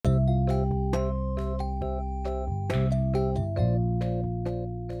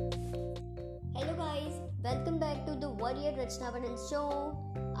Rachna Patel show.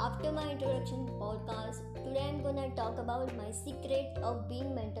 After my introduction podcast, today I'm gonna talk about my secret of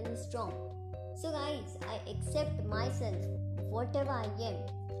being mentally strong. So, guys, I accept myself, whatever I am.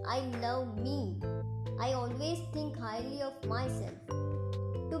 I love me. I always think highly of myself.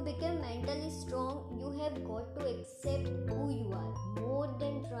 To become mentally strong, you have got to accept who you are more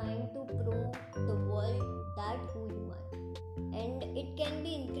than trying to prove the world that who you are. And it can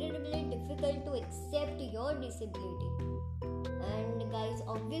be incredibly difficult to accept your disability. And guys,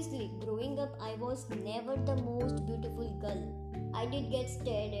 obviously, growing up, I was never the most beautiful girl. I did get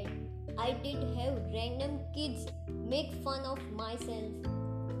stared at. I did have random kids make fun of myself.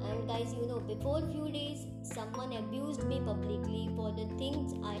 And guys, before few days, someone abused me publicly for the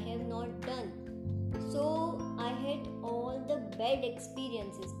things I have not done. So I had all the bad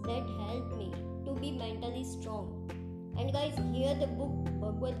experiences that helped me to be mentally strong. And guys, here the book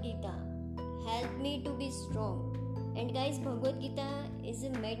Bhagavad Gita helped me to be strong. And guys, Bhagavad Gita is a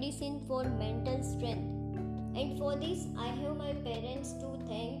medicine for mental strength. And for this, I have my parents to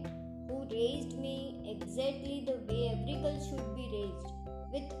thank who raised me exactly the way every girl should be raised,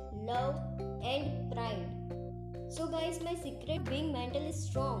 with love and pride. So guys, my secret being mentally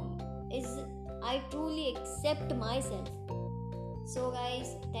strong is I truly accept myself. So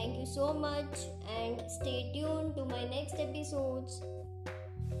guys, thank you so much and stay tuned to my next episodes.